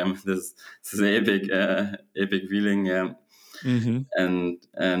program, this is epic feeling. Yeah, Mm-hmm.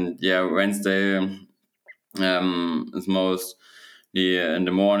 and yeah, Wednesday is mostly in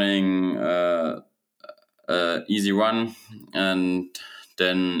the morning easy run, and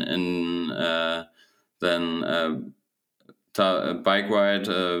then in then a bike ride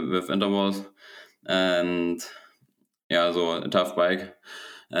with intervals, and yeah, so a tough bike.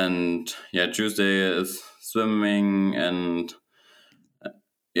 And yeah, Tuesday is swimming, and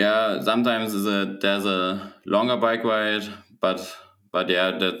yeah, sometimes there's a longer bike ride, but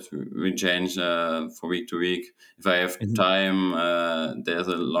yeah, that we change for week to week. If I have Mm-hmm. time, there's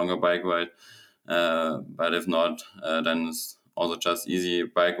a longer bike ride, but if not, then it's also just easy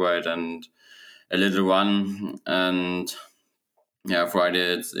bike ride and a little run. And yeah,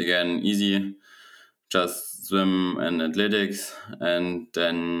 Friday it's again easy, just swim and athletics, and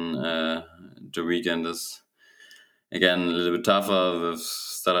then the weekend is again a little bit tougher with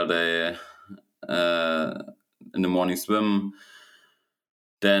Saturday in the morning swim.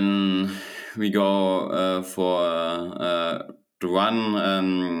 Then we go for the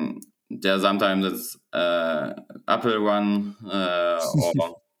run. There sometimes it's uphill run or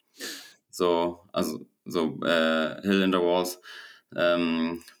hill intervals.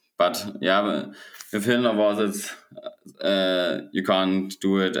 But yeah, with hill intervals, it's you can't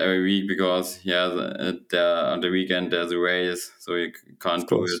do it every week because on the weekend there's a race, so you Of can't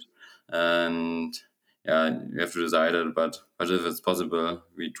do it, course. and yeah, you have to decide it. But if it's possible,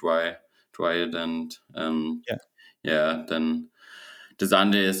 we try it, and Yeah. yeah, then the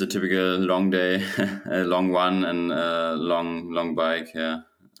Sunday is the typical long day, a long run and a long bike. Yeah,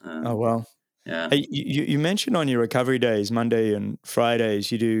 Oh, and wow. yeah, Hey, you mentioned on your recovery days, Monday and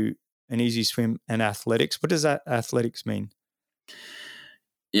Fridays, you do an easy swim and athletics. What does that athletics mean?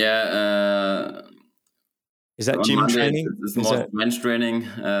 yeah. Is that On gym Monday, training? it's Is more that strength training.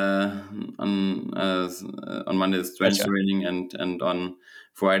 On Monday, it's strength gotcha? training, and on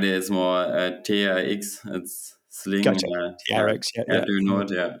Friday, it's more TRX. It's sling. Gotcha. Yeah, TRX. Yeah, yeah. yeah, Do you know yeah,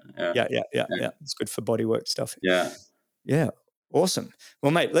 it? Yeah, yeah, yeah, yeah, yeah, yeah, yeah. It's good for body work stuff. yeah. Yeah, awesome.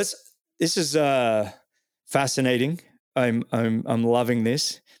 Well, mate, this is fascinating. I'm loving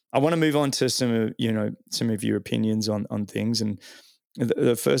this. I want to move on to some of your opinions on things. And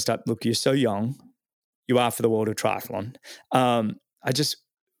the first up, look, you're so young. You are for the world of triathlon. I just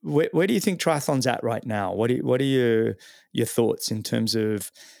where do you think triathlon's at right now? What are your thoughts in terms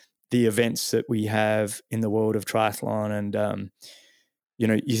of the events that we have in the world of triathlon? And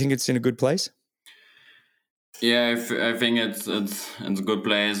you think it's in a good place? Yeah, I think it's a good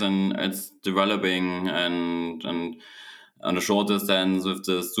place, and it's developing, and on the short distance with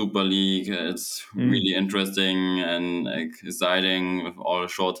the Super League, it's Mm. really interesting and exciting with all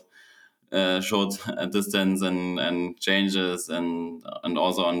short distance and changes, and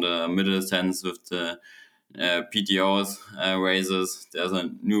also on the middle distance with the PTOs races. There's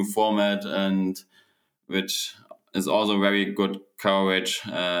a new format, and which is also very good coverage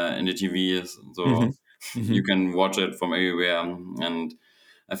in the TV. So Mhm. you Mhm. can watch it from everywhere, and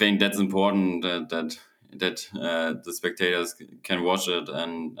I think that's important that the spectators can watch it,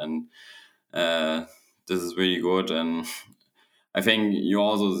 and this is really good. And I think you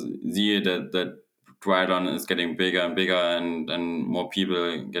also see that triathlon is getting bigger and bigger, and more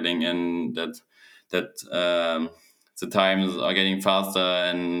people getting in. That the times are getting faster,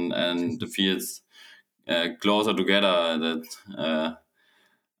 and the fields closer together. That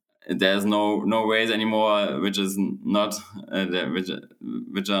there's no ways anymore, which is not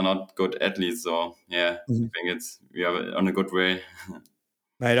which are not good athletes. So yeah, I Mhm. think we are on a good way.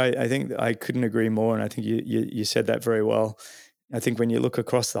 Mate, I think I couldn't agree more, and I think you said that very well. I think when you look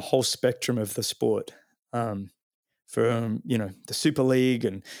across the whole spectrum of the sport, um, from the Super League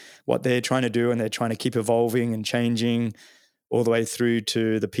and what they're trying to do, and they're trying to keep evolving and changing, all the way through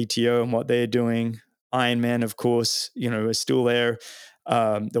to the PTO and what they're doing. Ironman, of course, is still there.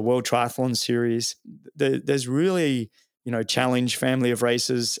 The World Triathlon Series. There's really, challenge family of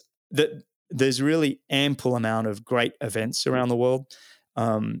races. That there's really ample amount of great events around the world.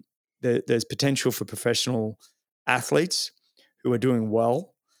 There's potential for professional athletes who are doing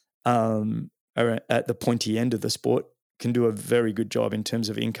well, are at the pointy end of the sport, can do a very good job in terms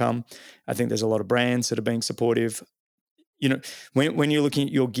of income. I think there's a lot of brands that are being supportive. when you're looking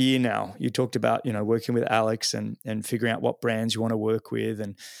at your gear now, you talked about, working with Alex and figuring out what brands you want to work with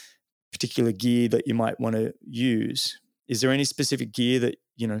and particular gear that you might want to use. Is there any specific gear that,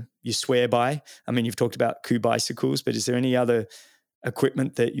 you swear by? I mean, you've talked about Coup bicycles, but is there any other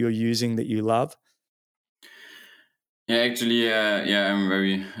equipment that you're using that you love? Yeah, actually, I'm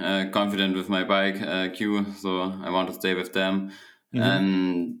very confident with my bike Q, so I want to stay with them.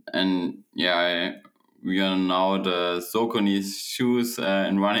 And we are now the Saucony shoes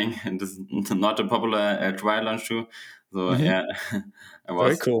in running, and this is not a popular triathlon shoe. So I Very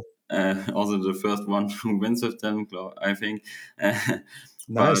was cool. also the first one who wins with them, I think. But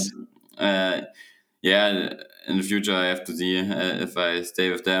Nice. in the future I have to see if I stay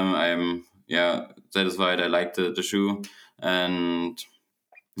with them. I'm satisfied. I like the shoe, and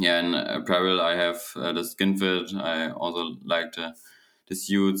in apparel I have the skin fit. I also like the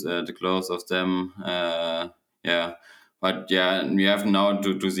suits, the clothes of them. But we have now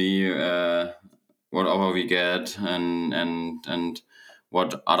to see what offer we get and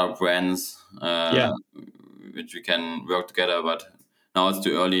what other brands Yeah. which we can work together. But now it's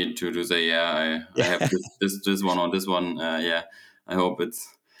too early to say I have this one or this one. I hope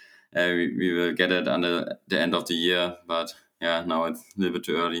we will get it under the end of the year. But now it's a little bit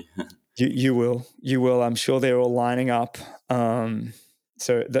too early. You will. I'm sure they're all lining up.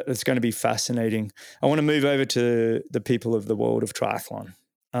 So that's going to be fascinating. I want to move over to the people of the world of triathlon.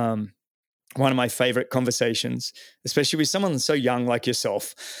 One of my favorite conversations, especially with someone so young like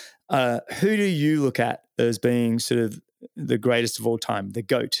yourself. Who do you look at as being sort of the greatest of all time, the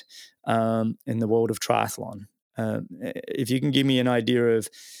GOAT in the world of triathlon? If you can give me an idea of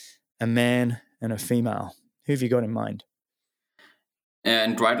a man and a female, who have you got in mind?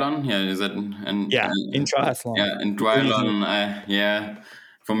 In triathlon, is that In triathlon. in Who do you think? triathlon,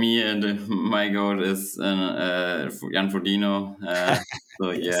 for me, my goal is Jan Frodeno.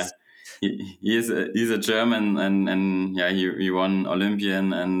 So Yes. he's a German, and he won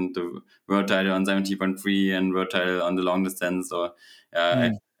Olympian and the world title on 70.3 and world title on the long distance. So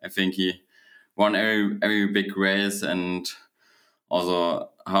I think he won every big race, and also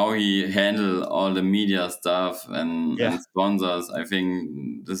how he handled all the media stuff Yeah. and sponsors. I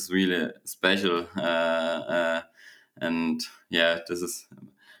think this is really special. And this is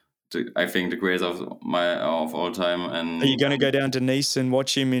I think the greatest of all time. Are you And going to go down to Nice and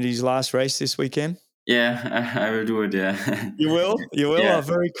watch him in his last race this weekend? I will do it. Yeah. You will? You will? Yeah. Oh,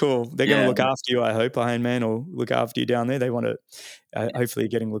 very cool. They're going to Yeah. look after you, I hope. Ironman will look after you down there. They want to hopefully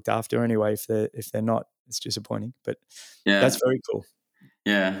getting looked after anyway. If they're not, it's disappointing. But Yeah. that's very cool.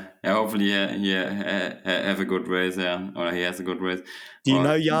 Yeah. Hopefully, have a good race. Yeah, or he has a good race. Do you Or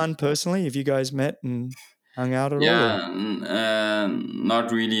know Jan personally? Have you guys met and hung out at all? Or?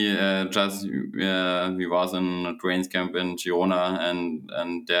 not really. Just we was in a trains camp in Girona,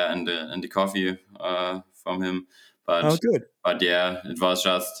 and there in the coffee from him. Oh, But good. it was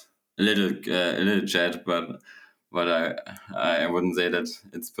just a little chat. But I wouldn't say that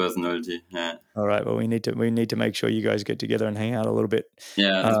it's personality. Yeah. All right. Well, we need to make sure you guys get together and hang out a little bit.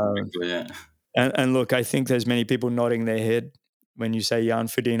 Yeah, that's perfect. Yeah. And look, I think there's many people nodding their head when you say Jan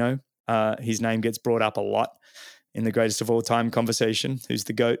Frodeno. His name gets brought up a lot in the greatest of all time conversation. Who's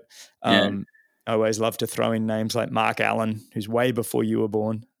the GOAT? I always love to throw in names like Mark Allen, who's way before you were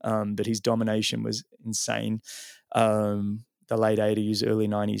born, but his domination was insane. The late 80s, early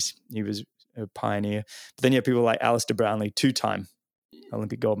 90s, he was a pioneer. But then you have people like Alistair Brownlee, two-time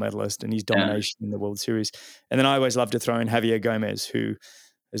Olympic gold medalist, and his domination in the World Series. And then I always love to throw in Javier Gomez, who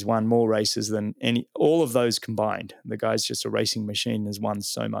has won more races than all of those combined. The guy's just a racing machine, has won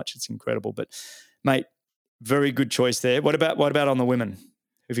so much. It's incredible. But, mate, very good choice there. What about on the women? Who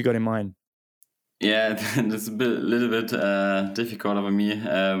have you got in mind? Yeah, it's a little bit difficult for me,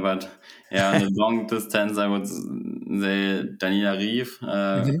 but on the long distance, I would say Daniela Rief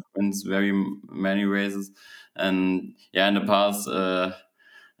wins very many races, and in the past, there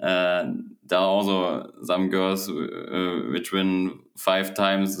are also some girls which win 5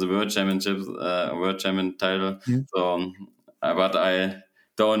 times the world championships, world champion title. So, but I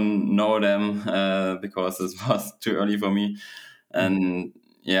don't know them because this was too early for me, and.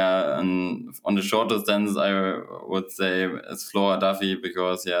 And on the short distance, I would say it's Flora Duffy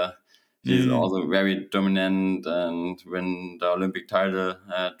because she's also very dominant and win the Olympic title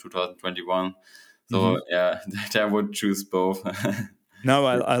 2021. So I would choose both. No,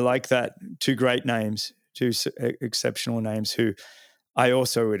 I like that. Two great names, two exceptional names who I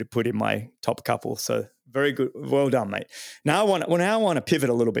also would put in my top couple. So very good. Well done, mate. Now I want to pivot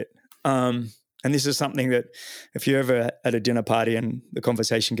a little bit. And this is something that if you're ever at a dinner party and the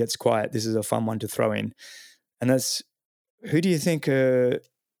conversation gets quiet, this is a fun one to throw in. And that's Who do you think are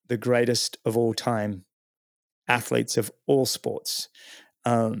the greatest of all time athletes of all sports?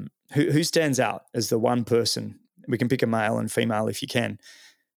 Who stands out as the one person? We can pick a male and female if you can.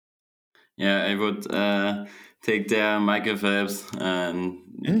 Yeah, I would take there Michael Phelps, and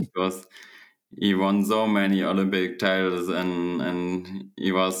because he won so many Olympic titles, and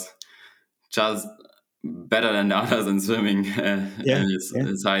he was just better than the others in swimming Yeah, in yeah.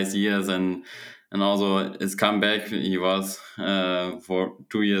 his highest years, and also his comeback. He was for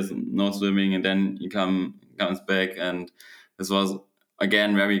 2 years no swimming, and then he comes back, and this was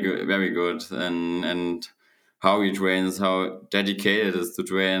again very good, and how he trains, how dedicated is to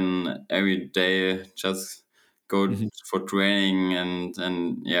train every day, just go Mhm. for training,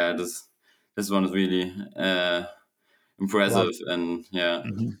 and yeah, this one is really Love impressive, it. and yeah.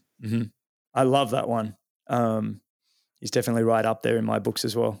 I love that one. He's definitely right up there in my books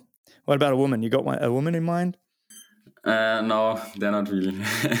as well. What about a woman? You got a woman in mind? No, they're not really.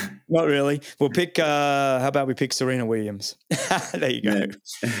 Not really. We'll pick. How about we pick Serena Williams? There you go. Yeah.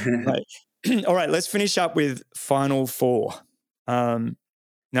 Right. All right. Let's finish up with final four.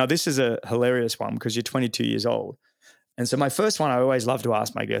 Now, this is a hilarious one because you're 22 years old. And so, my first one I always love to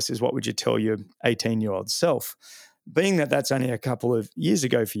ask my guests is, what would you tell your 18-year-old self? Being that that's only a couple of years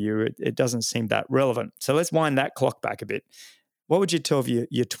ago for you, it doesn't seem that relevant. So, let's wind that clock back a bit. What would you tell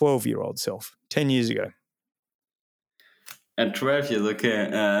your 12-year-old self 10 years ago? At 12 years,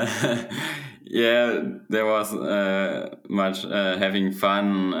 okay. Yeah, there was much having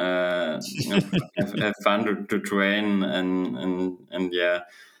fun, have fun to train, and yeah,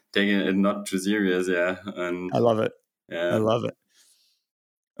 taking it not too serious, yeah. And I love it. I yeah, love it.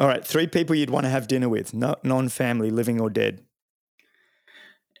 All right. Three people you'd want to have dinner with, non-family, living or dead.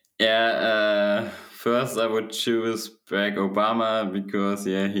 yeah. First, I would choose Barack Obama because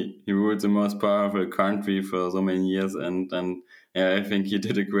yeah, he ruled the most powerful country for so many years, and yeah, I think he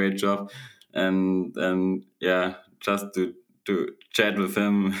did a great job, and yeah, just to chat with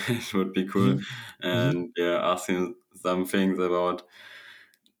him it would be cool, Hmm. Hmm. and yeah, ask him some things about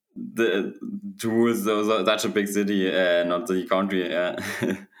the to rule such a big city, not the country. Yeah,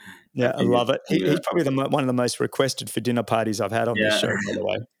 I Yeah, I think love it's it. cool. He's probably one of the most requested for dinner parties I've had on this Yeah, show, by the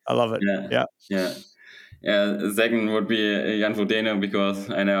way. I love it. yeah, Yeah, yeah. Yeah, second would be Jan Frodeno because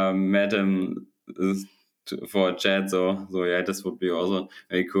I never met him for a chat. So yeah, this would be also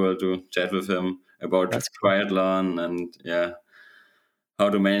very cool to chat with him about that's cool. triathlon and yeah, how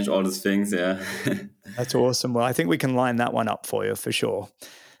to manage all these things. Yeah, That's awesome. Well, I think we can line that one up for you for sure.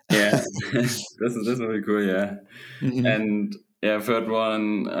 yeah, this would be cool. Yeah, Hmm. and yeah, third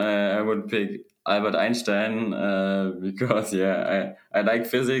one I would pick Albert Einstein because yeah, I like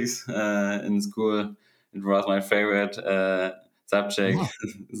physics in school. It was my favorite subject. Wow.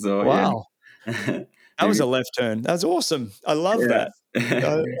 So yeah. Wow. That was Maybe a left turn. That's awesome. I love that.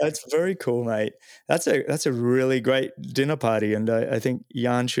 yeah. That's very cool, mate. That's a really great dinner party, and I think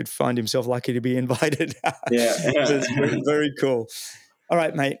Jan should find himself lucky to be invited. Yeah, It's yeah. very cool. All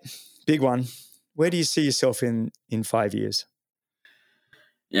right, mate. Big one. Where do you see yourself in 5 years?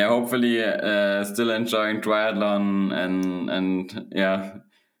 Yeah, hopefully still enjoying triathlon and yeah,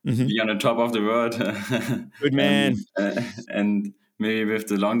 Hmm. be on the top of the world. Good man. And maybe with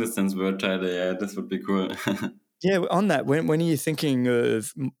the long distance world title, yeah, this would be cool. Yeah, on that, when are you thinking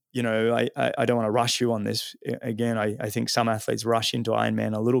of, I don't want to rush you on this. Again, I think some athletes rush into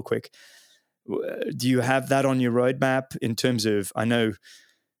Ironman a little quick. Do you have that on your roadmap in terms of, I know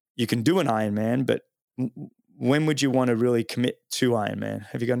you can do an Ironman, but when would you want to really commit to Ironman?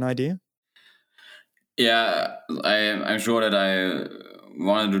 Have you got an idea? Yeah, I'm sure that I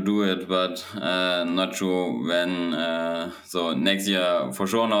wanted to do it, but not sure when. So next year for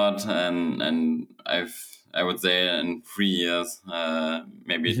sure not, and I would say in 3 years,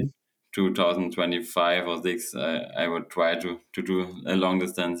 maybe Mhm. 2025 or six, I would try to do a long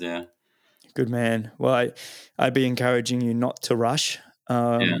distance. Yeah, Good man. Well, I'd be encouraging you not to rush.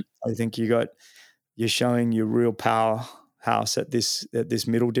 yeah, I think you're showing your real powerhouse at this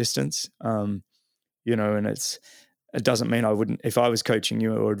middle distance. And it doesn't mean I wouldn't. If I was coaching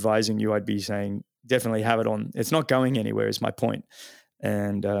you or advising you, I'd be saying definitely have it on. It's not going anywhere. Is my point.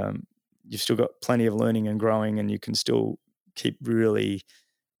 And you've still got plenty of learning and growing, and you can still keep really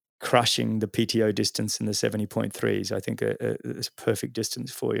crushing the PTO distance in the 70.3s. I think it's a perfect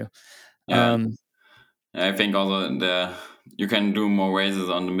distance for you. yeah. Um, I think also you can do more races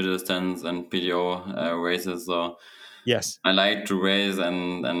on the middle distance and PDO races. So yes. I like to race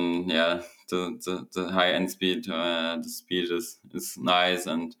and yeah, the high end speed, the speed is nice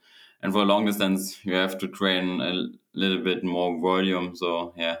and for long distance you have to train a little bit more volume.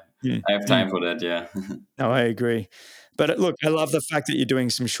 So yeah, I have time for that. Yeah. No, I agree. But look, I love the fact that you're doing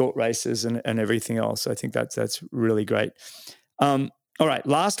some short races and everything else. I think that's really great. All right,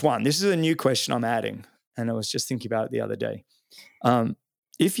 last one. This is a new question I'm adding, and I was just thinking about it the other day.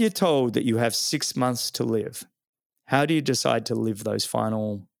 If you're told that you have 6 months to live, how do you decide to live those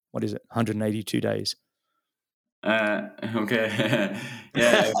final, 182 days? Okay.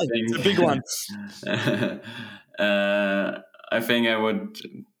 Yeah, It's a big one. I think I would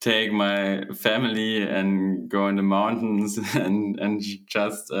take my family and go in the mountains and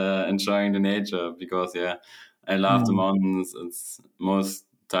just enjoying the nature, because I love the mountains. It's most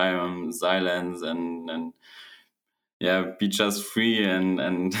time silence and be just free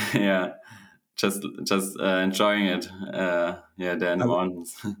and just enjoying it. There in the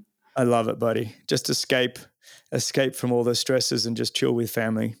mountains. I love it, buddy. Just escape from all the stresses and just chill with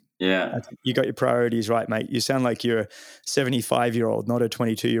family. Yeah. I think you got your priorities right, mate. You sound like you're a 75-year-old, not a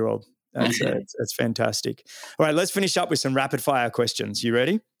 22-year-old. That's fantastic. All right, let's finish up with some rapid fire questions. You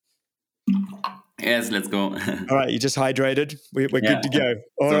ready? Yes, let's go. All right, you just hydrated. We're good to go.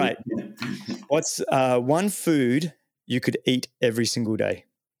 All right. What's one food you could eat every single day?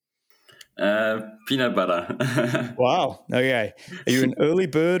 Peanut butter. Wow. Okay. Are you an early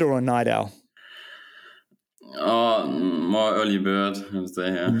bird or a night owl? Oh, more early bird, I would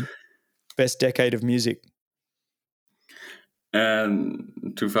say. Yeah. Best decade of music?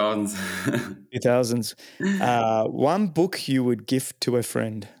 2000s. 2000s. One book you would gift to a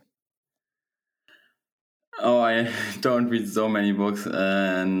friend? Oh, I don't read so many books,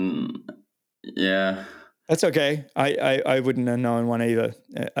 and yeah. That's okay. I wouldn't have known one either.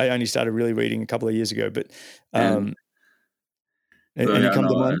 I only started really reading a couple of years ago, but any come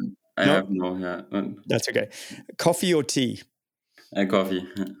to mind? I have no, yeah. That's okay. Coffee or tea? Coffee.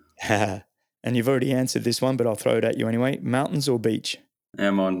 And you've already answered this one, but I'll throw it at you anyway. Mountains or beach? Yeah,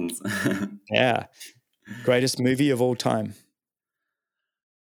 mountains. Yeah. Greatest movie of all time?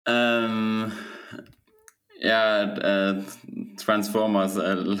 Transformers.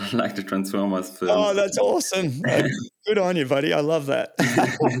 I like the Transformers film. Oh, that's awesome. Good on you, buddy. I love that.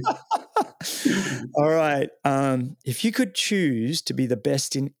 All right. If you could choose to be the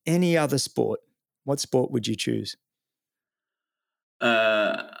best in any other sport, what sport would you choose?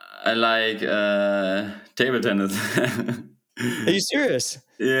 I like table tennis. Are you serious?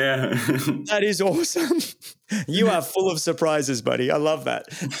 Yeah. That is awesome. You are full of surprises, buddy. I love that.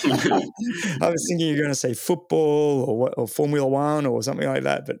 I was thinking you're going to say football or Formula One or something like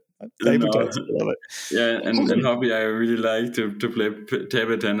that, but table tennis, I love it. Yeah, and hobby, I really like to play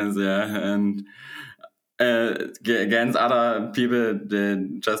table tennis, and against other people, they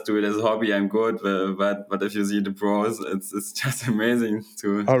just do it as a hobby. I'm good, but if you see the pros, it's just amazing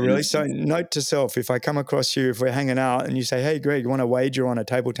to. Oh, really? So, note to self: if I come across you, if we're hanging out, and you say, "Hey, Greg, you want to wager on a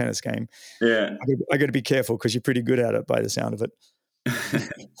table tennis game?" Yeah, I got to be careful because you're pretty good at it, by the sound of it.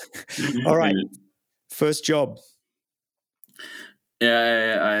 All right, first job.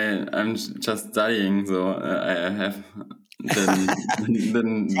 Yeah, I'm just studying, so I have.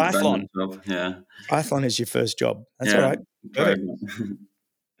 Triathlon. Yeah. Triathlon is your first job. That's all right.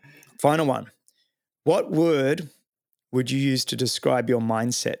 Final one. What word would you use to describe your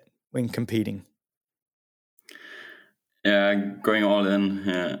mindset when competing? Yeah, going all in.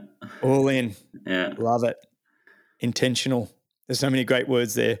 Yeah. All in. Yeah. Love it. Intentional. There's so many great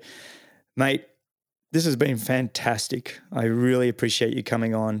words there. Mate, this has been fantastic. I really appreciate you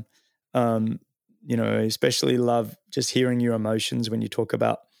coming on. I especially love just hearing your emotions when you talk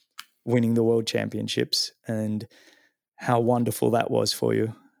about winning the world championships and how wonderful that was for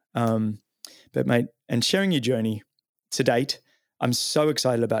you. But mate, and sharing your journey to date, I'm so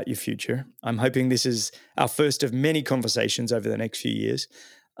excited about your future. I'm hoping this is our first of many conversations over the next few years.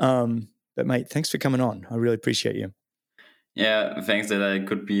 But mate, thanks for coming on. I really appreciate you. Yeah, thanks that I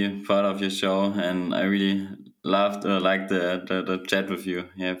could be part of your show, and I really liked the chat with you.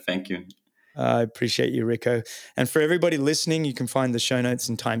 Yeah, thank you. I appreciate you, Rico. And for everybody listening, you can find the show notes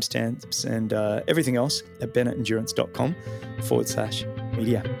and timestamps and everything else at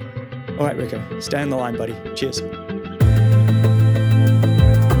bennettendurance.com/media. All right, Rico, stay on the line, buddy. Cheers.